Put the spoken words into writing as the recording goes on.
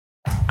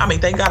I mean,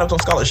 thank God I was on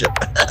scholarship.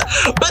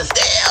 But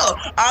still,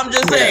 I'm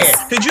just saying,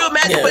 could you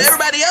imagine for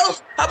everybody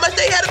else how much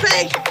they had to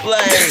pay?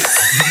 Like,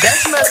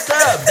 that's messed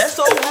up. That's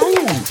so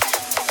rude.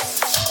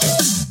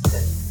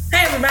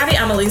 Hey, everybody,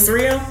 I'm Elise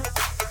Rio.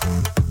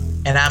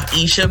 And I'm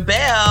Isha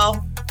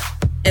Bell.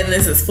 And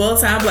this is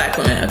Full-Time Black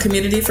Women, a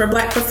community for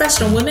Black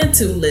professional women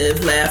to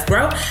live, laugh,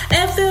 grow,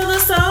 and feel the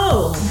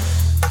soul.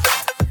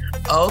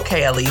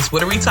 Okay, Elise,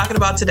 what are we talking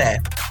about today?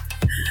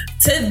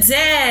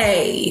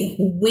 Today,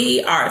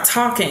 we are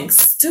talking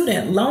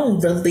student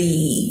loan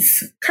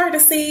relief,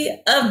 courtesy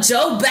of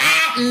Joe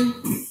Biden.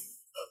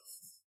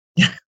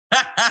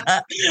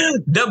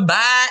 The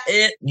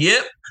Biden,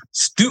 yep.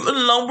 Student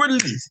loan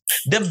relief.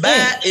 The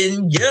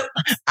Biden, yep.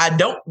 I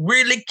don't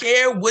really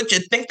care what you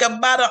think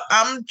about it.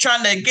 I'm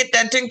trying to get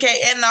that 10K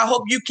and I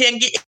hope you can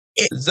get it.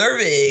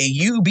 Deserve it.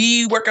 You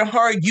be working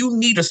hard. You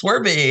need to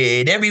swerve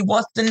it. Every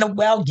once in a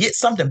while, get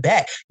something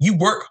back. You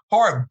work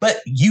hard,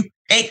 but you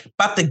ain't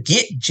about to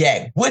get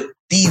jacked. With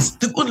these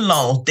student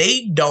loans,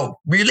 they don't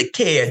really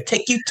care.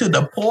 Take you to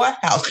the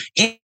poorhouse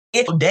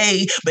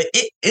day, but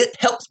it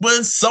helps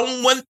when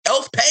someone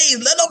else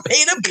pays. Let them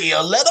pay the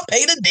bill. Let them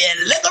pay the debt.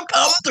 Let them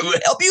come through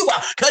and help you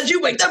out because you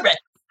make the rent.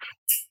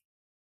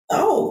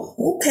 Oh,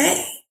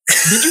 okay.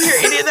 Did you hear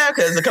any of that?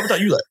 Because a couple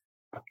times you like.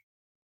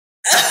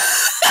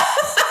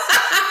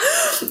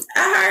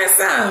 I heard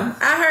some.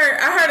 I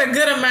heard a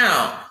good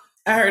amount.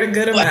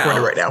 Black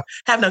right now.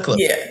 Have no clue.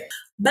 Yeah.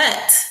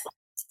 But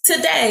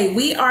today,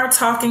 we are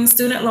talking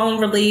student loan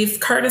relief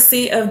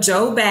courtesy of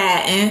Joe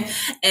Biden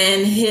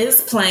and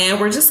his plan.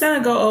 We're just going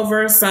to go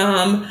over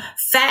some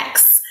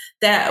facts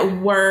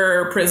that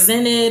were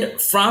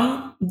presented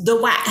from the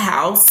White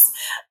House.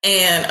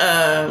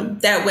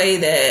 And that way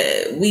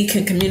that we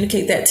can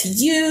communicate that to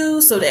you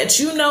so that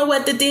you know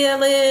what the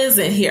deal is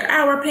and hear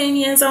our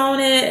opinions on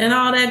it and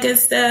all that good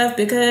stuff,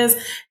 because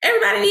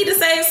everybody need to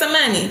save some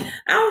money.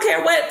 I don't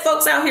care what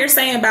folks out here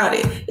saying about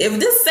it. If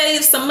this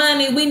saves some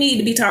money, we need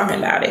to be talking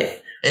about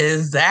it.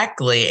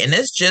 Exactly. And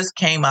this just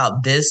came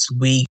out this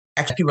week.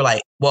 Actually, people were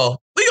like,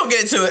 well, we're going to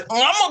get into it. I'm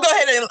going to go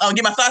ahead and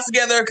get my thoughts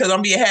together because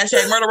I'm being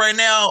 #murder right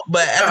now.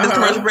 But after this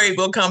commercial break,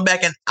 we'll come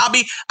back and I'll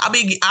be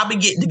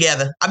getting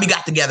together. I'll be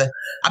gotten.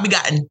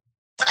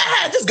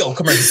 Just go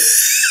commercial.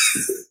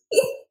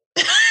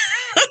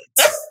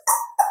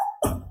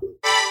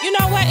 You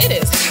know what? It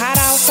is hot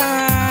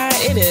outside.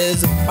 It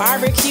is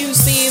barbecue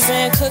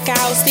season,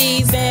 cookout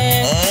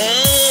season.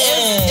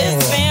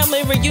 It's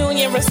family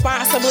reunion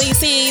responsibly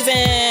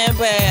season,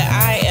 but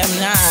I am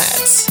not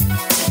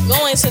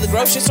going to the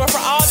grocery store for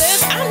all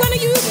this. I'm going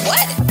to use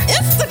what?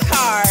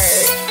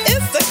 Instacart.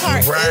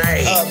 Instacart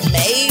is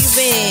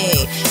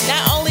amazing.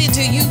 Not only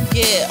do you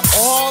get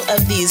all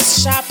of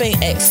these shopping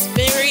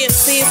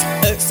experiences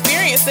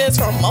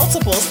from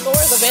multiple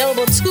stores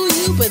available to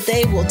you, but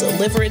they will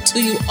deliver it to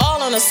you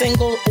all on a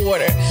single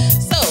order.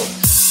 So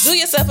do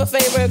yourself a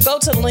favor, go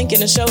to the link in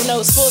the show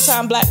notes,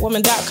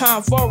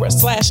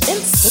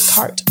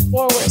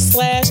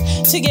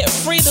 fulltimeblackwoman.com/Instacart/ to get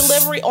free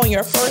delivery on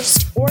your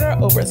first order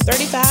over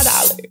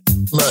 $35.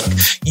 Look,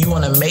 you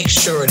want to make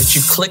sure that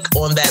you click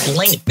on that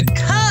link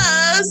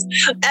because,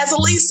 as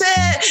Elise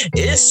said,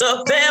 it's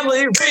a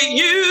family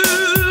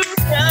reunion.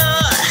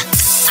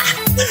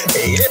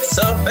 It's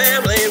a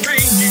family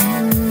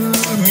reunion.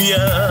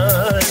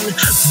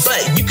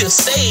 But you can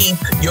save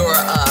your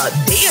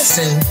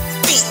dancing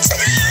feet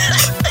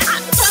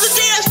for the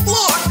dance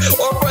floor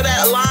or for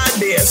that line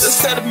dance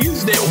instead of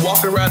using it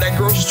walking around that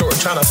grocery store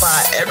trying to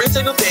find every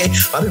single thing.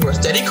 While people are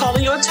steady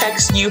calling you and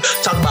texting you,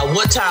 talking about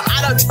what time.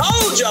 I done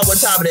told y'all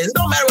what time it is. It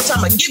don't matter what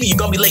time I give you, you're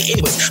going to be late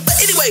anyways.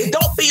 But anyway,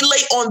 don't be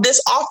late on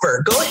this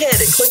offer. Go ahead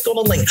and click on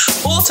the link,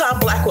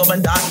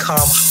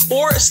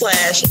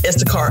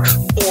 fulltimeblackwoman.com/Instacart/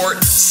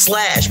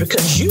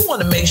 because you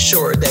want to make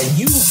sure that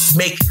you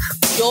make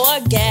your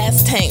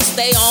gas tank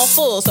stay on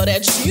full so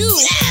that you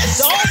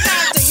don't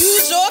have to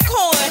use your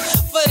coin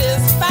for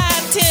this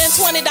 $5, $10,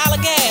 $20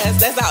 gas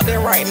that's out there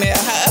right now,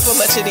 however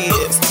much it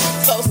is.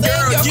 So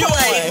save your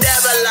coin.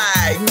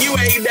 You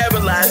ain't never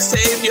lied.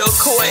 Save your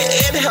coin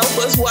and help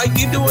us while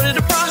you do it in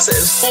the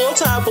process.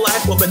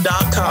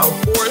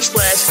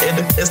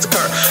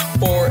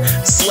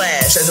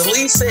 fulltimeblackwoman.com/Instacart/ as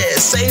Elise said,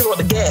 save on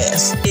the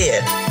gas.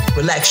 Yeah,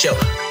 relax your.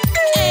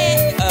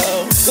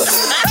 Oh,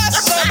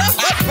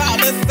 about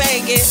to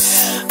sing it.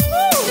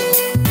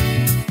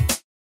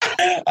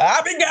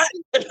 I forgot.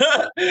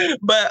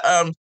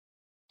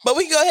 But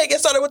we can go ahead and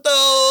get started with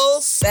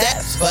those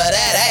stats for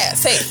that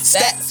ass. Hey,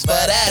 stats for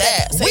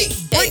that ass. We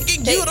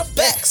bringing you the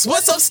facts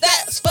with some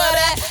stats for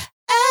that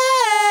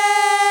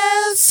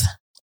ass.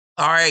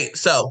 All right,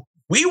 so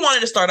we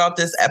wanted to start off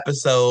this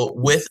episode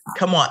with,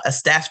 a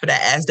stats for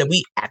that ass that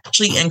we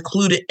actually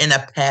included in a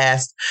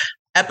past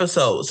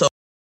episode. So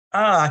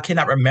I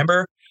cannot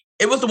remember.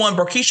 It was the one,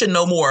 Borkeisha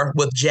No More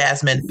with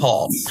Jasmine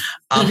Paul.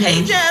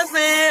 Hey,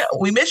 Jasmine,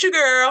 we miss you,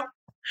 girl.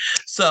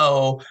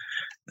 So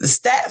the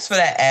stats for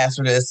that ass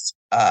for this,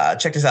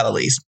 check this out,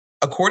 Elise.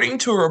 According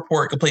to a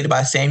report completed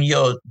by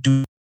Samuel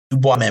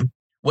Dubois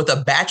with a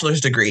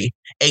bachelor's degree,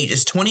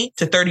 ages 20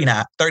 to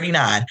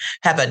 39,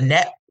 have a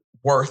net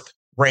worth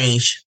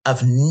range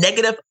of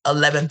negative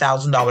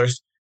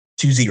 $11,000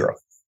 to zero.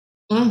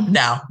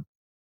 Now,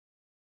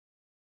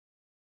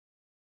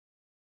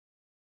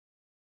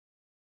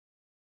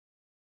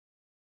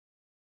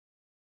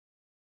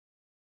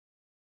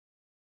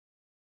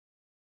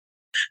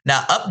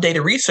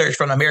 updated research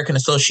from American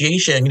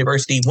Association of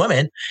University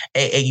Women,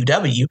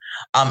 AAUW,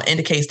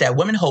 indicates that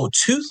women hold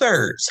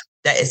 2/3,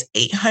 that is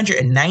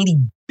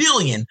 $890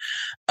 billion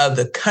of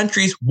the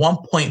country's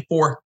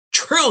 $1.4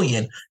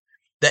 trillion.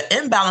 The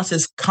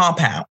imbalances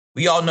compound.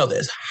 We all know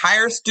this.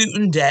 Higher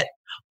student debt,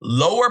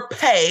 lower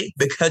pay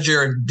because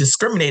you're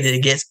discriminated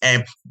against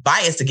and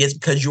biased against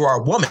because you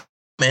are a woman.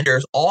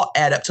 There's all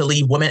add up to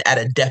leave women at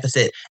a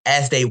deficit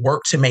as they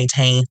work to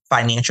maintain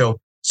financial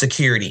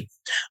security.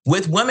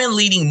 With women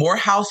leading more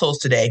households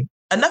today,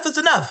 enough is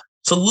enough.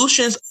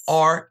 Solutions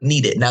are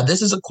needed. Now,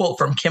 this is a quote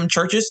from Kim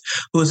Churches,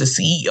 who is the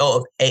CEO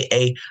of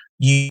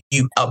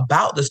AAUW,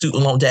 about the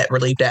student loan debt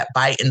relief that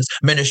Biden's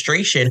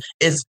administration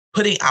is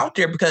putting out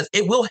there, because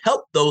it will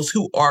help those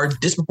who are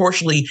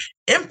disproportionately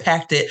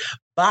impacted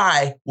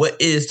by what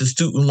is the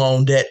student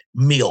loan debt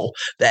meal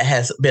that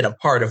has been a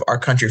part of our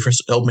country for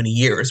so many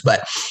years.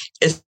 But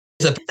it's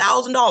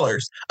 $1,000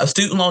 of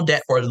student loan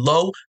debt for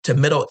low to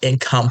middle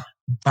income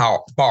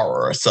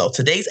borrowers. So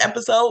today's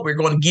episode, we're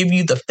going to give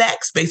you the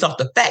facts based off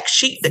the fact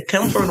sheet that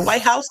comes from the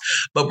White House,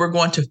 but we're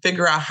going to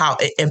figure out how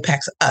it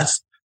impacts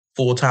us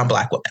full-time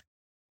Black women.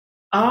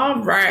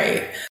 All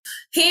right.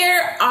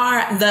 Here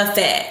are the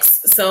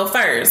facts. So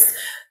first,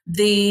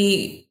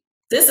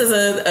 this is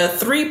a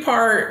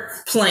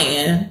 3-part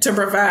plan to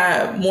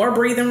provide more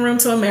breathing room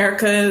to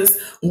America's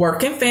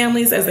working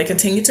families as they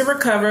continue to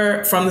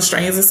recover from the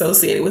strains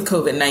associated with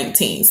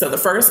COVID-19. So the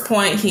first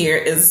point here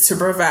is to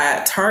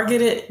provide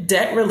targeted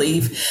debt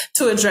relief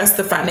to address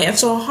the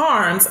financial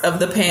harms of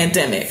the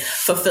pandemic,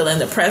 fulfilling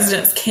the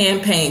president's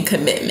campaign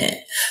commitment.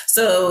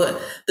 So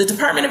the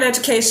Department of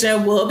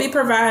Education will be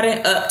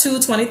providing up to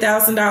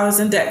 $20,000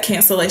 in debt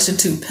cancellation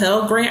to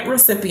Pell Grant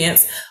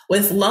recipients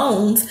with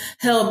loans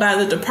held by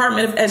the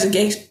Department of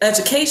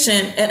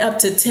Education, and up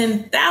to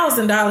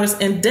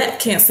 $10,000 in debt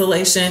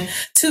cancellation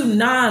to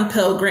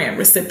non-Pell Grant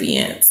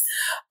recipients.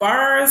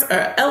 Borrowers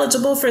are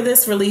eligible for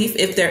this relief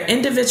if their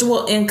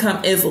individual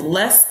income is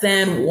less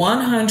than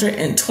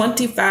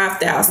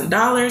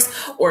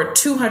 $125,000 or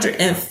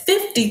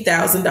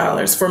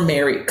 $250,000 for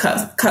married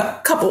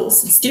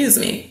couples.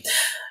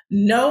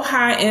 No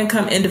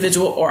high-income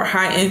individual or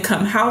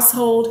high-income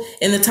household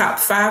in the top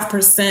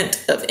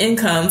 5% of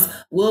incomes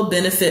will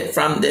benefit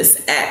from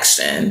this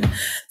action.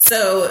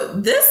 So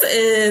this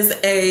is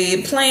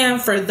a plan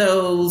for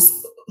those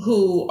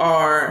who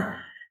are,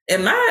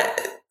 in my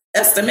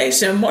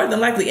estimation, more than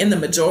likely in the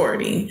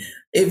majority.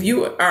 If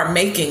you are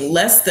making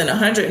less than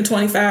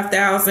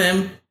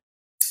 $125,000,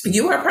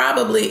 you are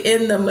probably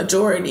in the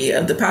majority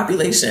of the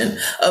population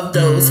of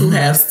those who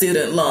have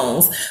student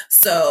loans.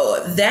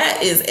 So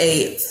that is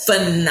a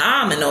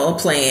phenomenal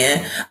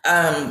plan,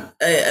 a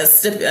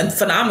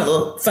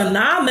phenomenal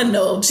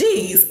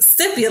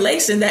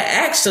stipulation that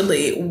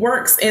actually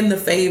works in the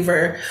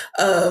favor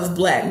of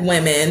Black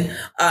women,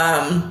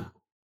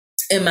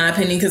 in my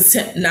opinion, because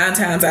 9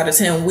 times out of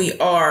 10, we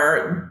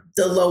are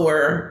the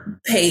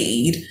lower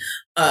paid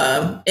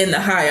in the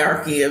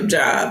hierarchy of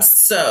jobs.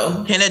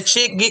 So can a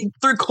chick get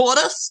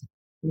 3/4?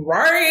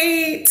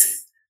 Right.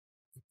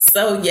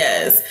 So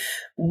yes,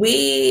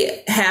 we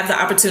have the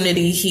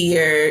opportunity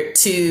here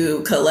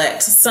to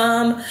collect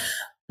some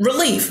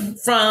relief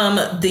from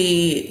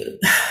the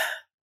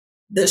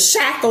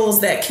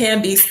shackles that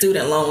can be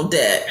student loan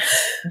debt.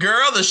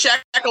 Girl, the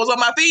shackles on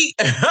my feet.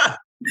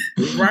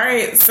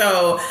 Right.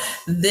 So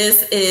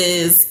this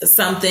is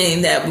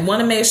something that we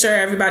want to make sure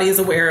everybody is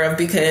aware of,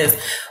 because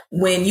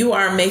when you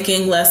are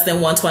making less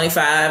than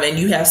 $125,000 and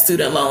you have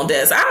student loan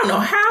debts, I don't know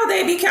how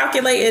they be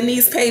calculating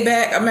these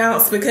payback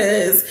amounts,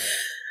 because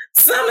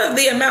some of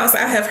the amounts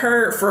I have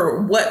heard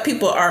for what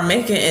people are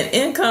making in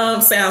income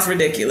sounds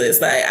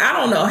ridiculous. Like, I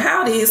don't know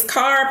how these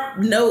car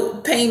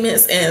note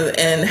payments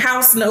and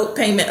house note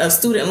payment of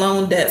student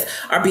loan debts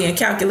are being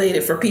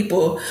calculated for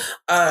people.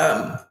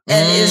 And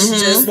it's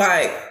just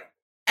like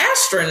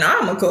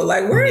astronomical.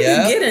 Like, where are you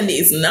getting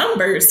these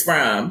numbers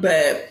from?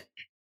 But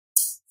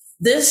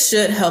this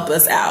should help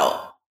us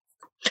out.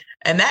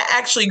 And that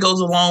actually goes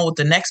along with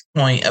the next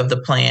point of the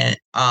plan.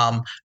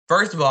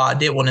 First of all, I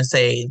did want to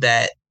say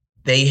that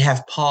they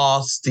have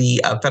paused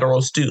the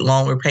federal student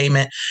loan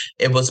repayment.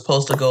 It was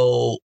supposed to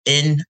go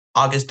in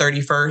August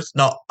 31st.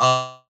 No,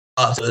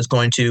 so it's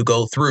going to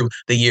go through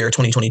the year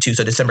 2022,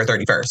 so December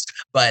 31st.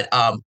 But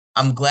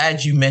I'm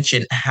glad you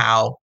mentioned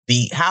how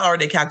are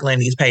they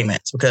calculating these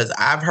payments? Because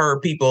I've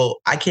heard people,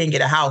 I can't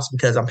get a house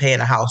because I'm paying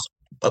a house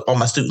on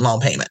my student loan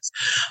payments.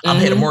 I'm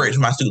paying a mortgage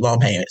for my student loan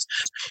payments.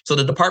 So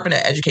the Department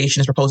of Education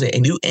is proposing a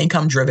new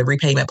income-driven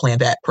repayment plan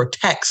that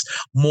protects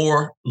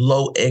more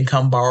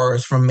low-income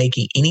borrowers from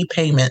making any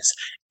payments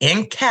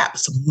and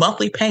caps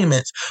monthly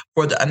payments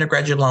for the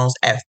undergraduate loans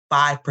at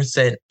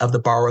 5% of the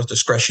borrower's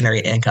discretionary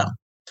income.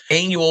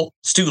 Annual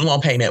student loan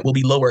payment will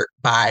be lowered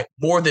by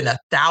more than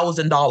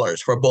 $1,000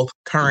 for both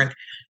current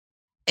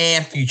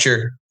and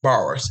future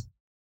borrowers.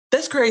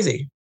 That's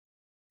crazy.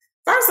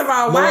 First of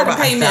all, why are the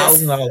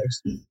payments $1,000?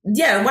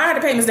 Yeah, why are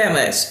the payments that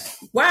much?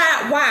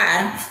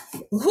 Why?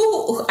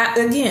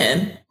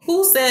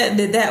 Who said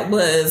that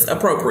was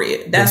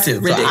appropriate? That's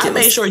ridiculous. So I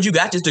made sure you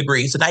got this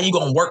degree, so now you're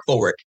gonna work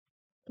for it.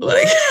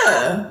 Like,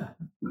 yeah.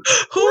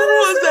 Who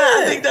was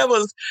that? I think that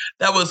was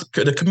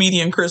the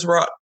comedian Chris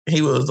Rock.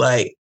 He was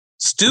like,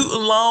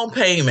 student loan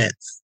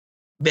payments.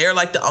 They're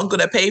like the uncle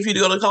that paid for you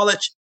to go to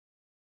college.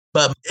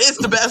 But it's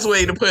the best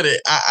way to put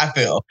it, I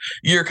feel.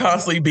 You're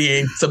constantly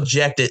being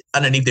subjected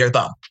underneath their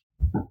thumb.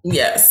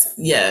 Yes.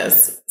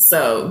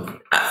 So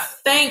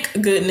thank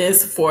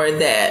goodness for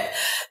that.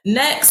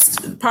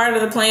 Next part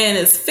of the plan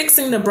is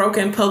fixing the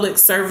broken public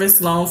service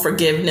loan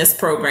forgiveness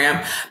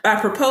program by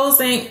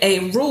proposing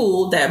a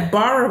rule that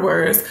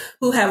borrowers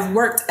who have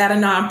worked at a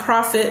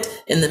nonprofit,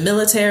 in the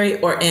military,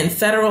 or in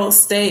federal,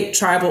 state,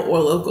 tribal, or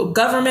local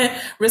government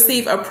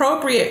receive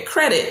appropriate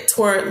credit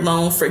toward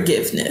loan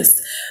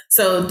forgiveness.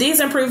 So these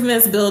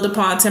improvements build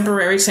upon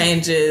temporary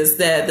changes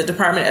that the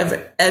Department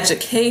of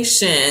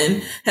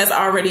Education has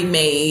already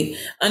made,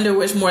 under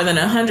which more than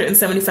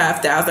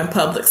 175,000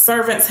 public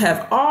servants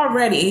have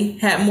already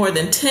had more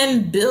than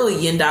 $10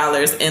 billion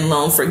in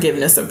loan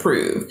forgiveness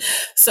approved.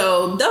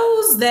 So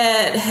those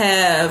that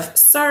have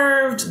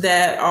served,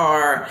 that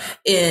are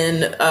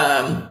in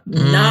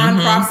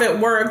nonprofit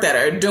work, that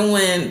are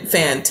doing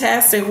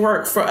fantastic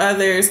work for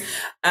others,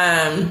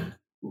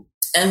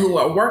 and who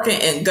are working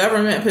in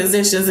government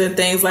positions and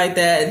things like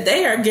that,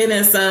 they are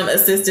getting some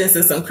assistance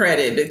and some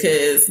credit,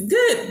 because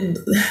good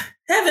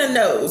heaven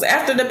knows,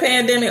 after the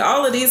pandemic,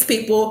 all of these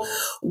people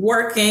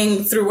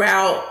working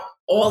throughout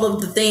all of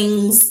the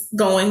things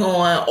going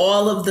on,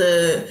 all of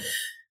the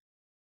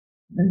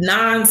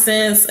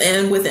nonsense,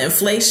 and with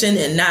inflation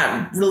and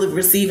not really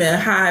receiving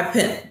high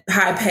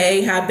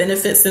pay, high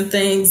benefits and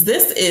things,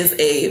 this is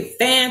a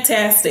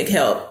fantastic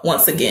help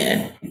once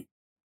again.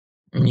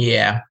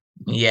 Yeah.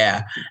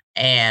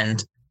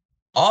 And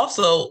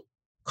also,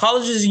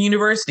 colleges and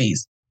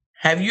universities.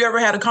 Have you ever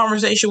had a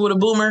conversation with a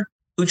boomer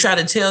who tried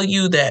to tell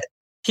you that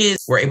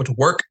kids were able to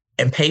work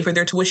and pay for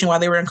their tuition while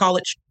they were in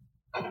college?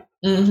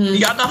 Mm-hmm.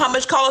 Y'all know how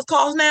much college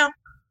costs now?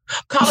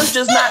 College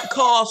does not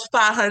cost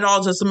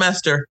 $500 a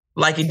semester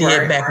like it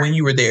did back when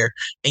you were there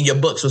and your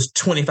books was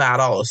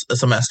 $25 a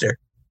semester.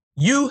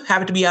 You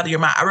have to be out of your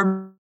mind. I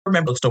remember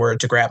a bookstore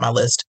to grab my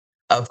list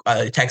of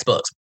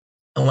textbooks.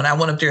 And when I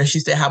went up there and she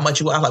said how much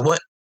you was, I was like,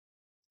 what?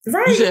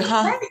 Right. You said,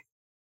 huh? Right.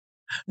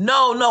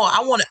 No,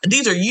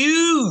 these are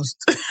used.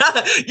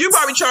 You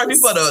probably charge me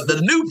for the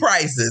new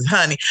prices,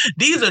 honey.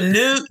 These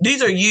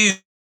are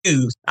used.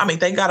 I mean,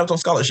 thank God I was on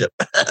scholarship.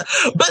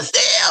 But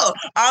still,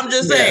 I'm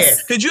just saying,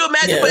 could you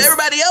imagine for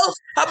everybody else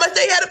how much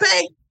they had to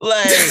pay?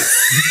 Like,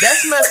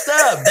 that's messed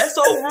up. That's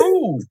so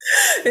rude.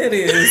 It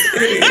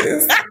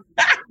is. I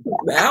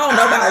don't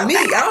know about me.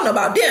 I don't know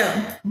about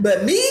them.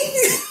 But me?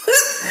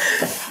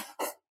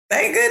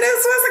 Thank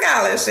goodness for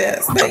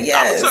scholarships. But yes.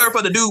 I'm concerned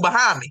for the dude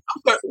behind me.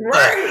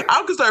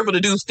 I'm concerned for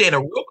the dude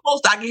standing real close.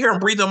 I can hear him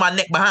breathing on my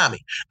neck behind me.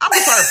 I'm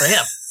concerned for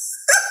him.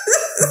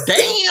 Damn.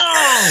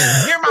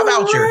 Here's my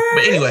voucher.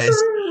 But anyways.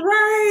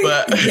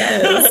 Right.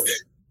 Yes.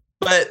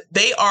 But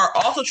they are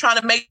also trying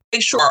to make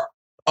sure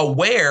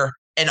aware,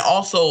 and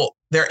also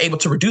they're able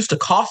to reduce the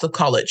cost of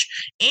college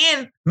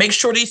and make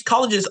sure these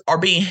colleges are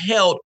being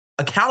held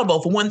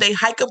accountable for when they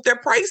hike up their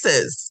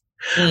prices.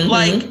 Mm-hmm.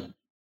 Like,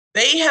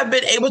 they have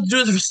been able to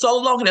do this for so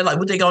long, and they're like,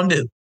 what they going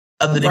to do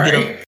other than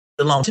get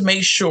a loan? To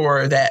make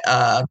sure that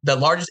the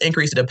largest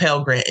increase in the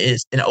Pell Grant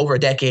is in over a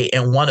decade,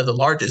 and one of the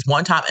largest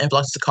one-time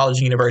influxes to college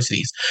and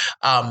universities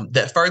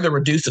that further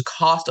reduce the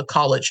cost of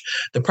college.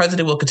 The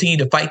president will continue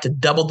to fight to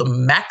double the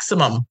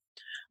maximum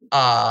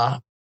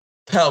Pell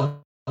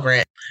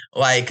Grant.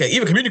 Like,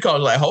 even community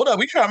colleges like, hold up,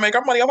 we trying to make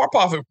our money off our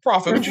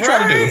profit. What you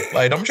trying to do?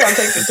 Like, don't try to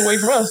take this away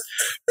from us.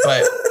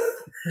 But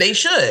they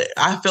should.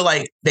 I feel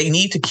like they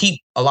need to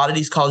keep a lot of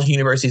these college and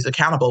universities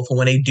accountable for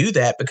when they do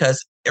that,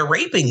 because they're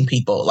raping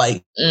people.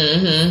 Like,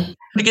 to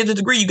get the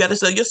degree, you got to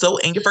sell your soul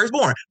and your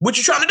firstborn. What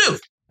you trying to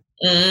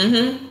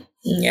do?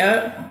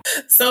 Yep.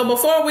 So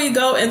before we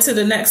go into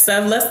the next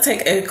stuff, let's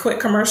take a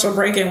quick commercial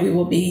break and we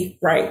will be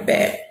right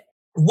back.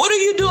 What are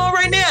you doing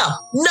right now?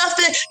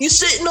 Nothing. You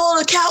sitting on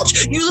the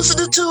couch. You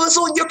listening to us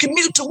on your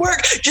commute to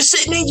work. You're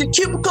sitting in your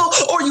cubicle,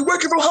 or you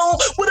working from home.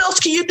 What else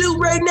can you do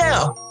right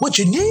now? What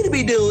you need to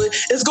be doing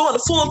is going to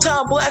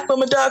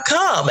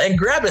fulltimeblackwoman.com and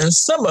grabbing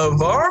some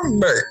of our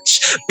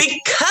merch,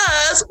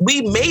 because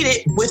we made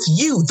it with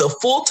you, the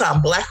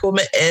full-time Black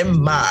woman, in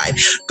mind.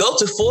 Go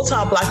to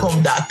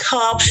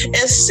fulltimeblackwoman.com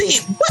and see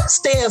what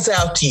stands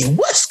out to you.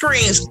 What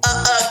screams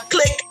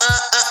click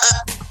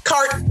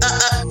cart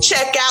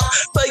check out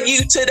for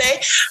you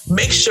today.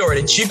 Make sure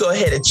that you go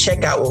ahead and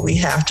check out what we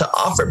have to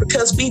offer,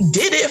 because we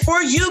did it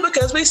for you,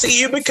 because we see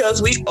you,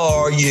 because we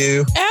are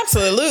you.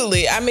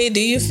 Absolutely. I mean,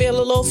 do you feel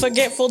a little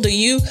forgetful? Do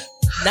you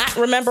not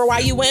remember why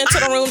you went into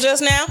the room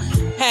just now?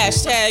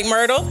 Hashtag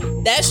Myrtle.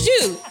 That's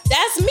you.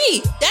 That's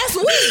me. That's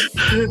we.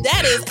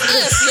 That is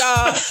us,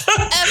 y'all.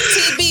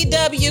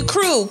 FTBW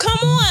crew.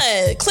 Come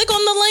on. Click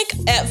on the link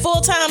at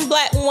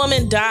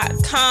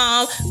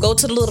fulltimeblackwoman.com. Go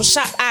to the little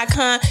shop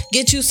icon.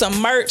 Get you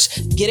some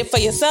merch. Get it for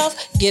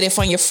yourself. Get it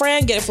for your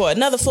friend. Get it for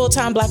another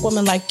full-time Black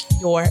woman like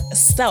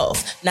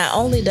yourself. Not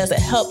only does it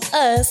help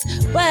us,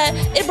 but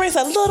it brings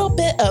a little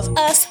bit of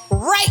us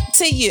right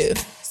to you.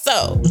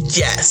 So,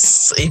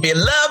 yes, if you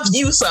love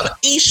you some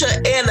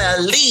Isha and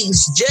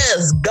Elise,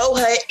 just go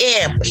ahead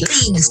and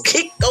please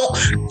kick on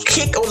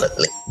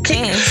the.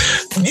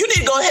 You need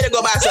to go ahead and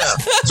go buy some.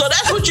 So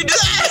that's what you do.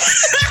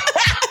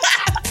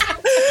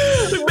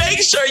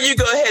 Make sure you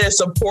go ahead and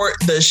support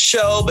the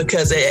show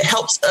because it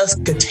helps us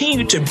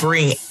continue to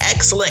bring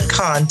excellent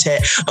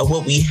content of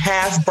what we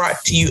have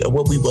brought to you and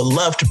what we would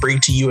love to bring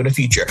to you in the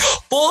future.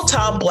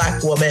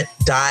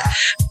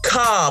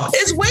 FulltimeBlackWoman.com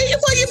is waiting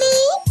for you,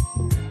 Moo.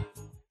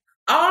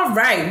 All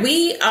right,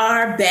 we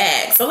are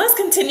back. So let's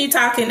continue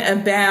talking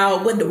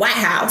about what the White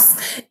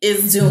House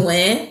is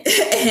doing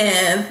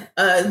and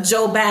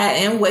Joe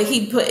Biden, what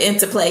he put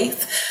into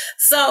place.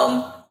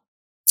 So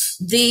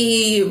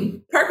the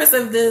purpose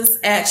of this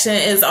action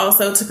is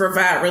also to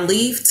provide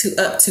relief to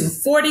up to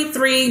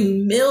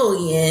 43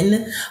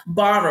 million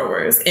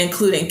borrowers,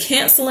 including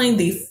canceling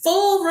the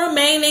full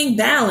remaining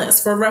balance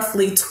for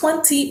roughly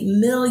 20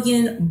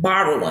 million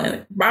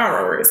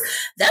borrowers.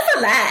 That's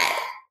a lot.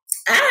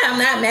 I am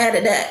not mad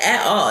at that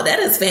at all. That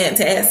is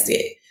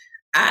fantastic.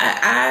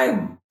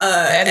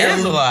 That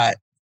is a lot.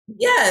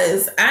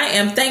 Yes, I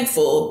am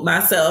thankful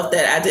myself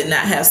that I did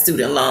not have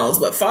student loans,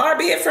 but far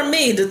be it from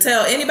me to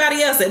tell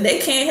anybody else that they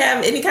can't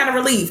have any kind of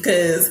relief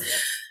because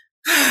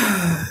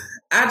I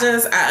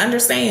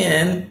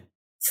understand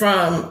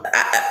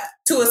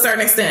to a certain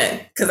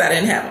extent because I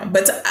didn't have them,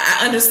 but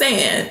I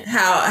understand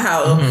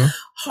how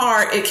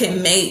hard it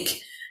can make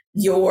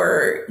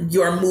your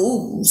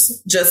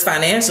moves just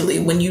financially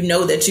when you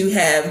know that you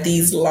have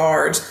these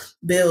large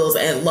bills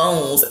and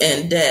loans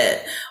and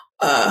debt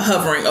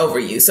hovering over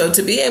you. So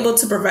to be able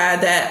to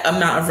provide that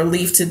amount of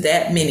relief to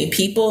that many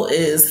people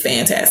is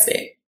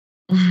fantastic.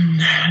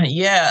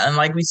 Yeah, and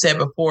like we said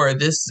before,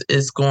 this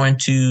is going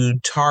to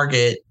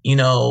target,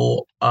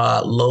 low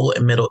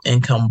and middle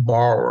income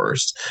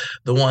borrowers,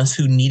 the ones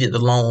who needed the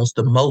loans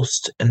the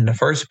most in the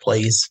first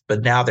place,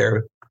 but now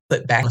they're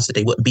put back that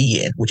they wouldn't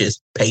be in, which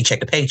is paycheck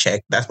to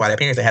paycheck. That's why their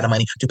parents had the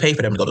money to pay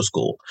for them to go to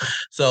school.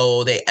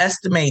 So the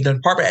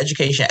Department of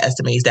Education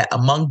estimates that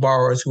among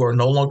borrowers who are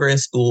no longer in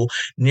school,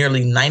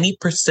 nearly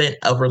 90%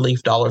 of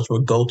relief dollars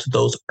will go to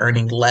those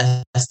earning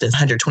less than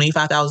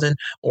 $125,000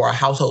 or a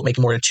household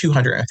making more than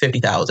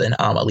 $250,000.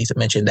 Elisa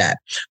mentioned that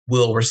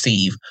will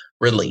receive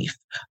relief.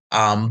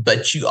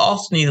 But you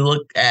also need to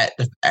look at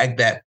the fact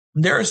that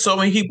there are so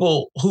many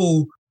people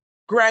who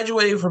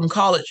graduated from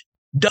college.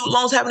 Those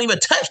loans haven't even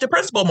touched the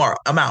principal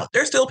amount.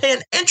 They're still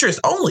paying interest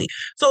only.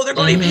 So they're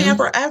going to be paying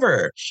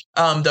forever.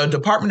 The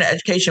Department of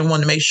Education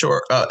wanted to make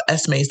sure,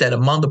 estimates that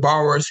among the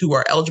borrowers who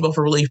are eligible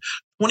for relief,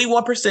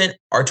 21%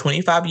 are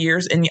 25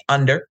 years and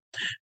under,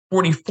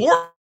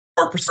 44%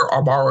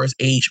 are borrowers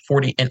age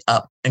 40 and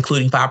up,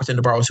 including 5%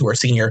 of borrowers who are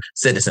senior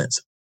citizens.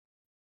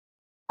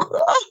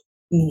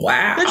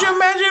 Wow. Could you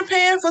imagine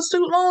paying for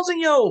student loans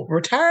in your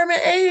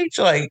retirement age?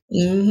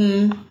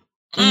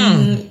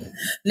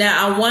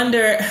 Now I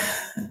wonder,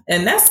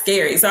 and that's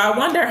scary. So I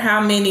wonder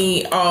how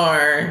many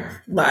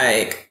are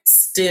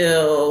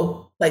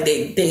still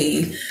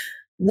they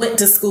went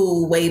to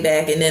school way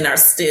back and then are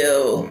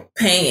still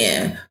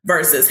paying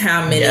versus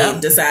how many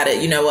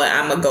decided, you know what,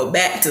 I'm gonna go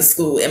back to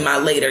school in my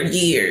later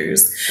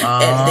years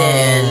and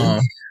then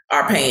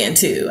are paying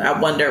too. I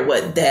wonder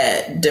what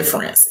that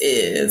difference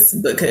is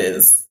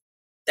because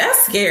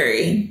that's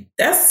scary.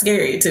 That's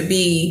scary to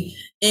be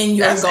in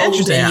your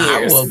golden years.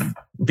 I will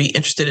be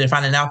interested in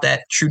finding out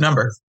that true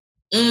number.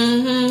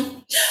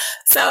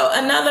 So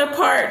another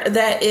part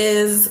that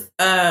is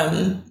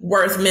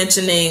worth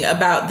mentioning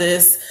about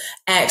this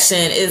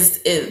action is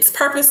its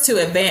purpose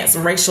to advance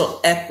racial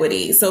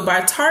equity. So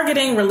by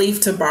targeting relief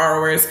to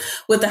borrowers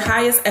with the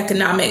highest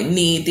economic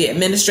need, the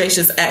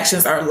administration's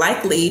actions are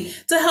likely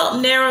to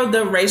help narrow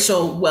the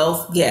racial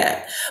wealth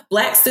gap.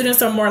 Black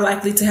students are more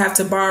likely to have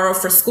to borrow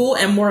for school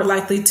and more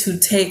likely to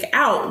take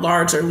out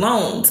larger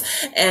loans.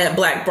 And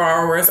Black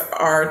borrowers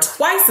are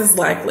twice as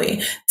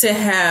likely to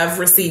have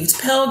received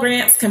Pell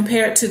Grants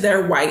compared to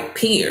their white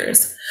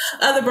peers.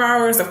 Other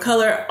borrowers of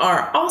color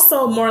are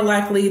also more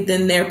likely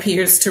than their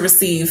peers to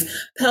receive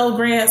Pell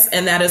Grants,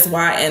 and that is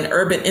why an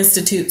Urban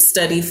Institute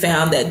study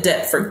found that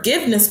debt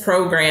forgiveness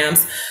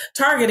programs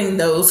targeting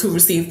those who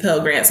receive Pell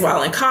Grants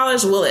while in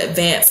college will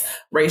advance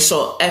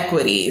racial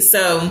equity.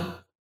 So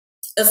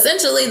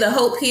essentially, the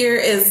hope here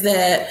is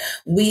that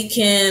we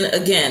can,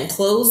 again,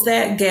 close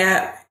that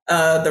gap.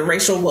 The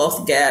racial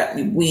wealth gap.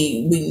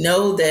 We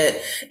know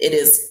that it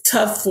is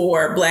tough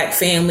for Black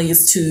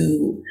families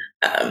to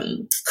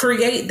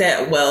create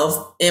that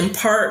wealth, in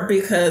part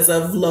because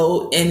of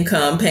low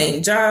income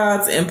paying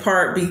jobs, in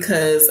part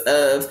because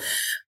of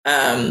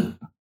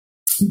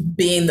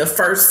being the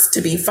first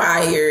to be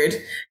fired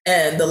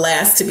and the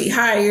last to be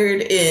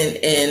hired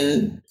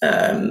in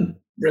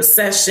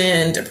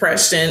recession,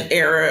 depression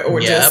era,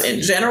 or just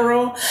in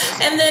general.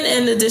 And then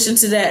in addition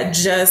to that,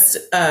 just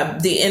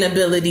the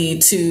inability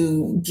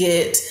to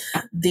get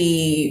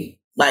the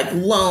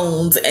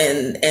loans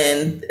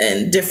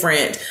and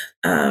different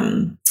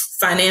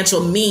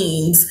financial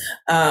means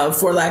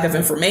for lack of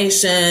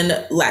information,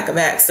 lack of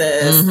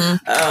access,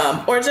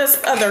 or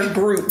just other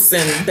groups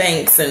and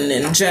banks and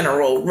in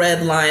general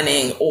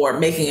redlining or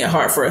making it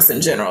hard for us in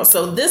general.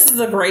 So this is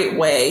a great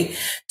way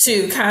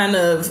to kind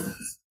of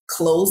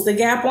close the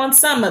gap on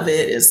some of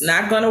it. It's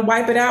not going to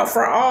wipe it out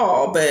for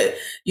all, but,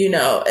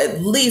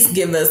 at least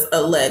give us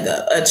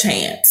a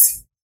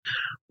chance.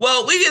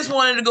 Well, we just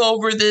wanted to go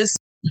over this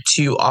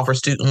to offer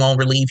student loan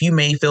relief. You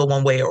may feel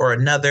one way or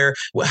another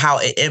how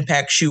it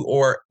impacts you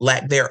or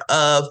lack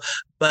thereof,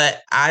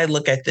 but I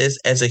look at this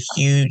as a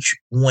huge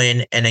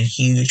win and a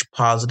huge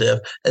positive,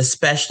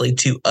 especially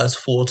to us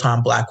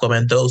full-time Black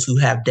women, those who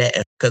have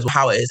debt, because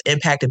how it has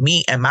impacted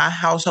me and my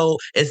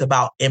household is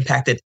about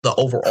impacted the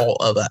overall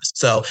of us.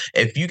 So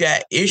if you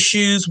got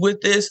issues with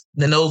this,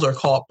 then those are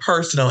called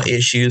personal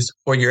issues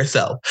for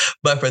yourself.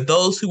 But for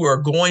those who are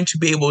going to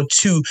be able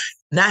to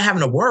not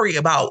having to worry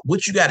about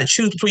what you got to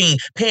choose between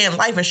paying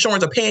life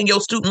insurance or paying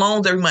your student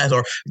loans every month,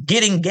 or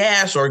getting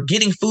gas or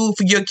getting food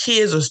for your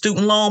kids, or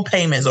student loan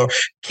payments, or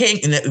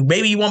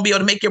maybe you won't be able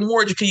to make your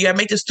mortgage because you got to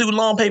make the student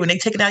loan payment. They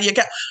take it out of your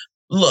account.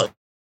 Look,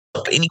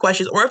 any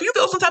questions, or if you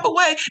feel some type of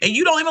way and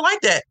you don't even like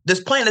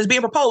this plan that's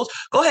being proposed,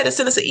 go ahead and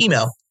send us an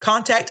email,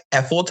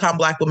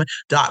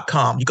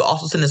 contact@fulltimeblackwoman.com. You can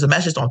also send us a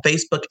message on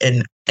Facebook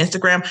and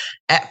Instagram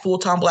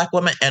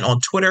 @fulltimeblackwoman and on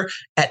Twitter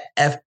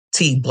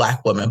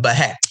 @FTBlackwoman. But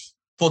hey,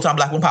 full-time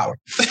Black woman power.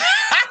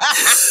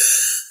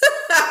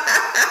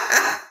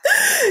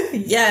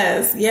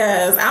 Yes.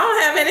 I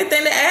don't have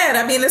anything to add.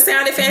 I mean, it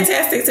sounded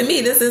fantastic to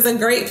me. This is a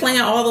great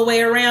plan all the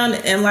way around.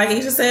 And like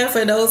you just said,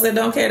 for those that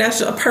don't care,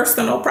 that's a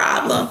personal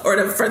problem.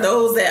 Or for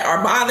those that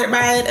are bothered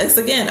by it, it's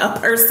again a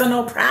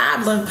personal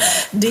problem.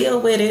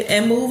 Deal with it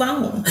and move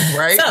on.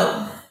 Right.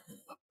 So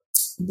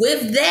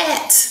with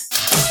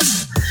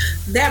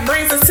that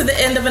brings us to the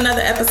end of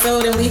another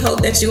episode, and we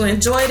hope that you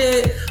enjoyed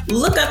it.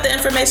 Look up the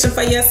information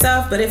for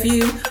yourself, but if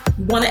you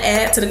want to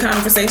add to the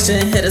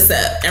conversation, hit us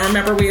up. And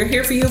remember, we are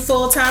here for you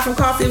full time, from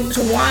coffee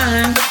to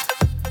wine.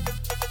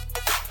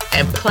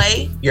 And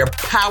play your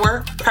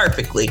power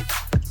perfectly.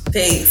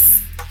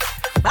 Peace.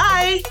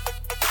 Bye.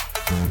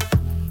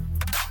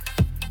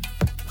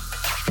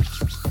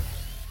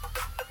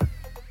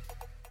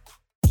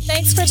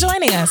 Thanks for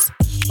joining us.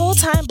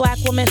 Full-Time Black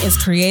Woman is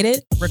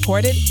created,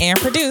 recorded, and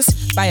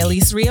produced by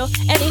Elise Reel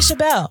and Isha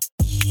Bell.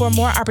 For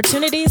more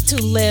opportunities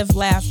to live,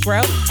 laugh,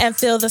 grow, and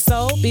feel the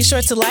soul, be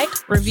sure to like,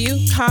 review,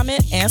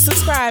 comment, and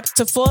subscribe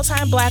to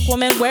Full-Time Black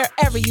Woman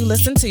wherever you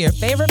listen to your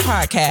favorite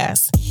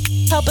podcasts.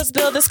 Help us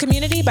build this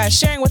community by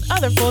sharing with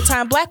other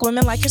full-time Black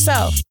women like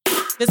yourself.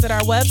 Visit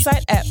our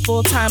website at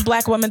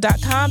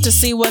fulltimeblackwoman.com to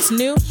see what's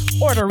new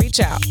or to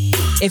reach out.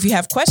 If you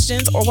have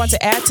questions or want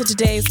to add to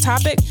today's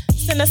topic,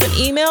 send us an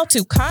email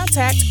to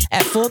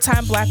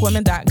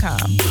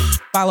contact@fulltimeblackwoman.com.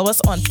 Follow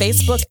us on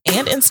Facebook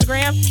and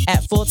Instagram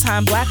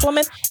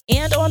 @fulltimeblackwoman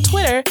and on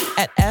Twitter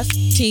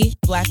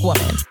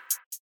 @FTBlackwoman.